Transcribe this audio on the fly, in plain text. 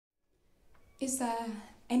Is there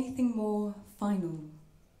anything more final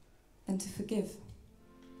than to forgive?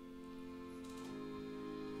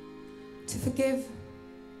 To forgive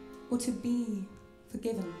or to be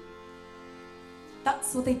forgiven.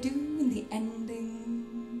 That's what they do in the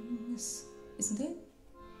endings, isn't it?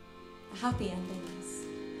 The happy endings.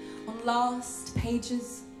 On last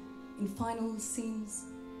pages, in final scenes.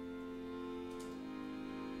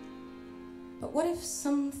 But what if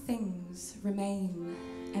some things remain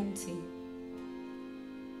empty?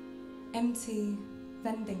 Empty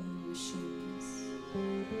vending machines.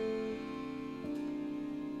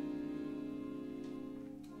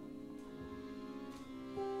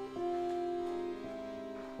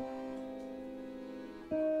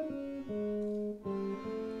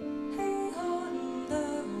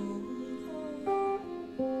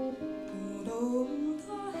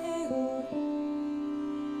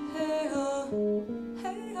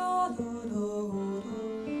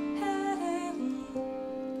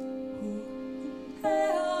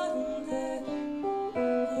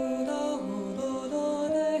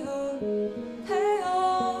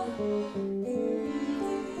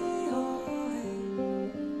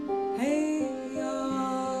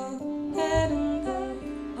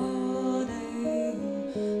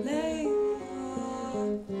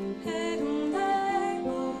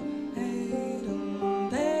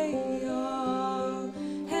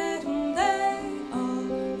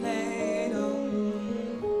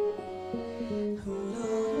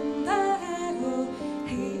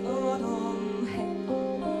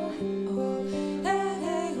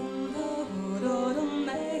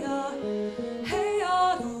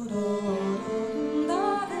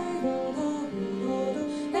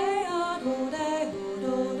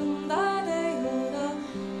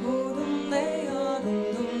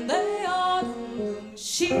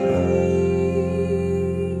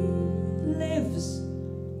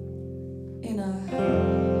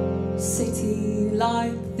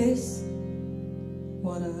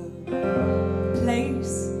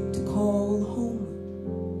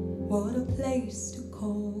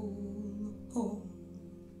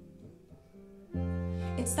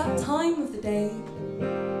 It's that time of the day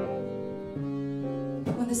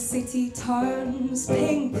when the city turns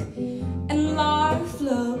pink and life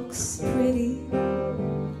looks pretty.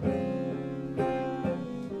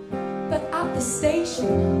 But at the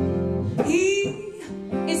station, he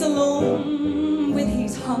is alone with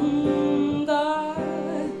his hunger,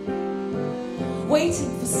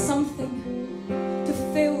 waiting for something to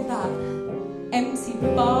fill that empty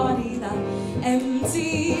body, that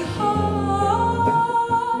empty heart.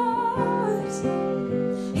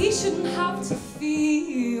 He shouldn't have to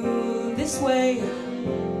feel this way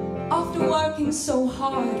after working so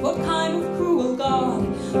hard. What kind of cruel God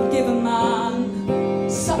would give a man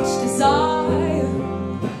such desire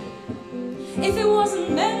if it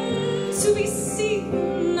wasn't meant to be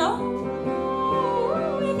seen? No,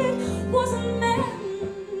 if it wasn't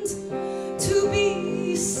meant to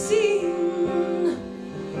be seen.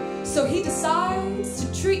 So he decides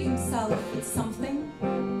to treat himself with something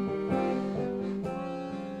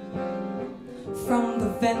from the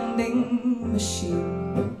vending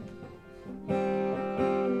machine.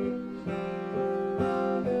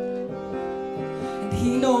 And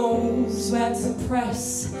he knows where to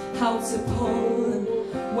press, how to pull, and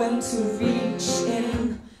when to reach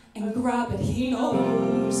in and grab it. He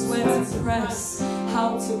knows where to press,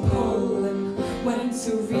 how to pull, and when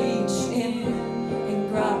to reach in and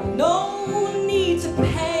grab it. No need to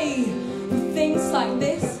pay for things like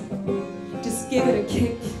this. Just give it a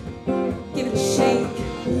kick, give it a shake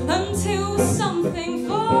until something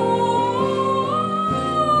falls.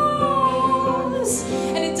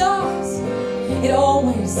 And it does, it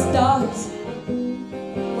always does,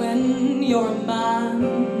 when you're a man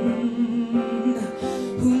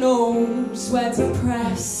who knows where to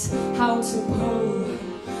press, how to pull,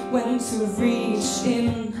 when to reach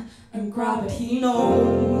in and grab it. He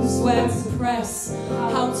knows where to press,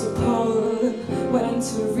 how to pull, when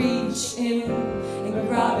to reach in and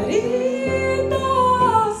grab it. It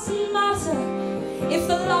doesn't matter if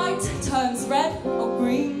the light turns red or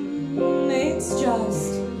green. It's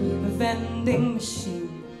just a vending machine.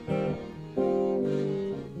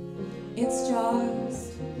 It's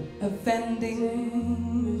just a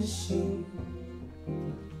vending machine.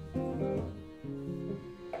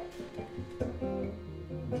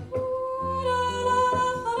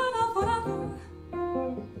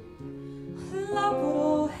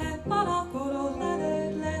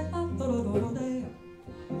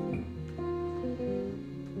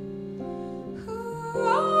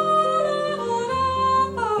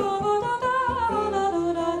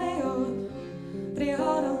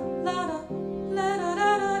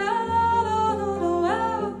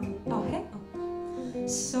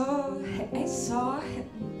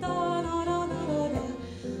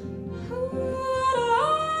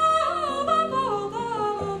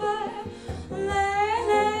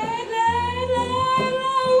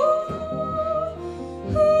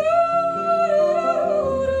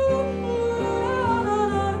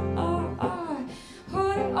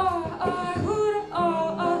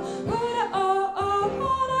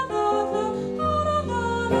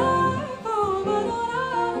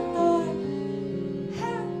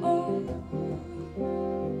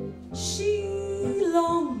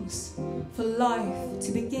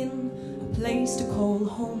 place to call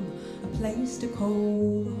home, a place to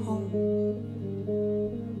call home.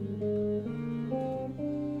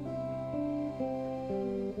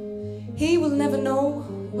 He will never know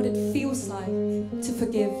what it feels like to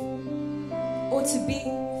forgive or to be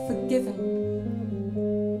forgiven.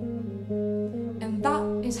 And that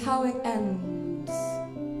is how it ends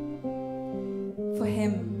for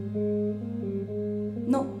him,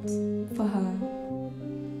 not for her.